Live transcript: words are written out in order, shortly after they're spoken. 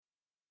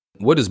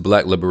What does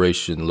Black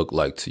liberation look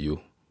like to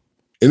you?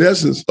 In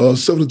essence,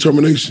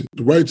 self-determination,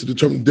 the right to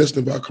determine the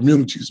destiny of our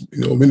communities.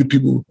 Many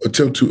people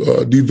attempt to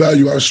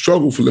devalue our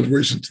struggle for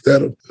liberation to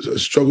that of a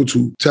struggle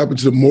to tap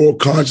into the moral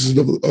consciousness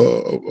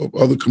of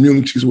other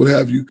communities, what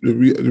have you. The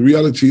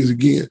reality is,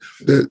 again,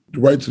 that the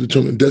right to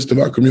determine the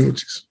destiny of our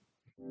communities.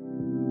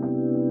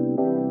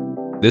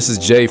 This is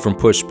Jay from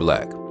Push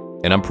Black,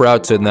 and I'm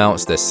proud to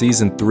announce that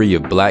Season 3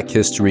 of Black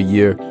History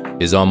Year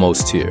is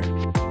almost here.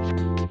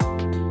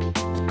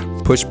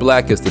 Push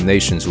Black is the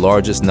nation's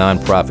largest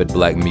nonprofit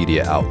Black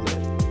media outlet.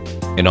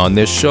 And on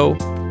this show,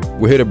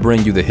 we're here to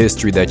bring you the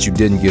history that you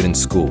didn't get in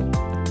school,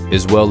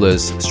 as well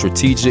as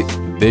strategic,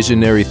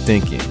 visionary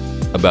thinking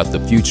about the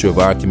future of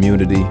our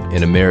community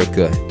in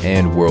America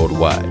and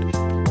worldwide.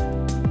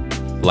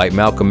 Like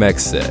Malcolm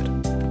X said,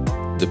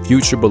 the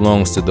future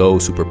belongs to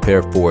those who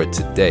prepare for it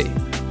today.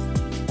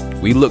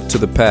 We look to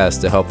the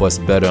past to help us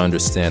better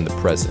understand the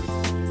present,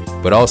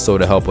 but also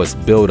to help us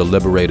build a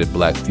liberated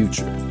Black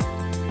future.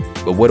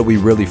 But what are we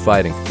really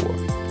fighting for?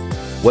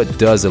 What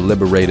does a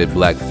liberated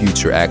Black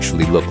future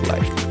actually look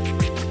like?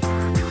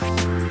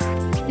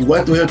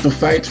 What we have to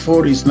fight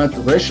for is not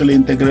racial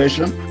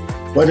integration.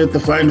 What we have to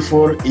fight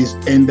for is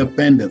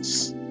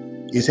independence.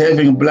 Is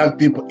having Black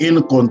people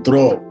in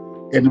control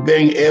and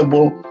being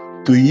able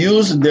to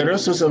use the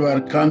resources of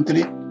our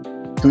country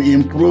to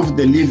improve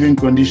the living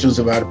conditions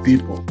of our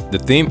people. The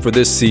theme for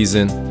this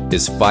season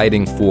is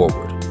Fighting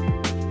Forward.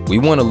 We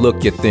want to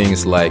look at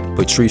things like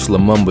Patrice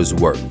Lumumba's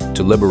work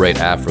to liberate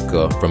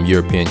Africa from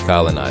European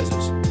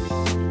colonizers,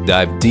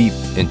 dive deep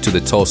into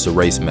the Tulsa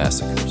race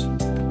massacres,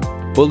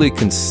 fully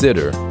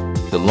consider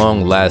the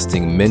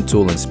long-lasting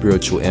mental and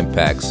spiritual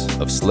impacts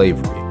of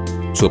slavery,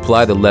 to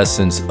apply the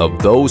lessons of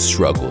those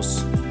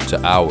struggles to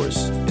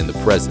ours in the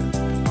present.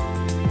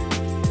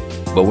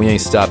 But we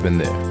ain't stopping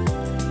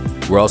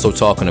there. We're also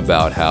talking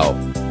about how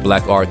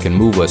Black art can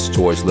move us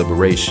towards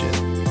liberation,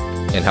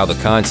 and how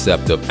the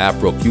concept of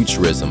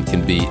Afrofuturism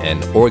can be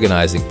an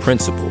organizing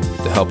principle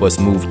to help us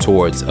move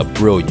towards a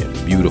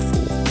brilliant, beautiful,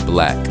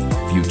 Black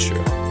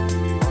future.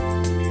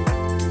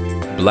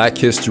 Black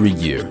History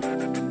Year,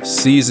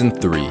 Season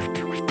 3,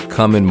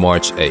 coming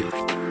March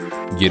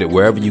 8th. Get it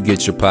wherever you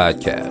get your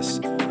podcasts.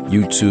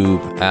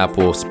 YouTube,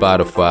 Apple,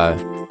 Spotify.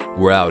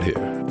 We're out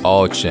here,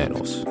 all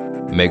channels.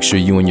 Make sure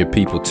you and your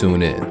people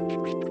tune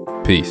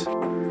in. Peace.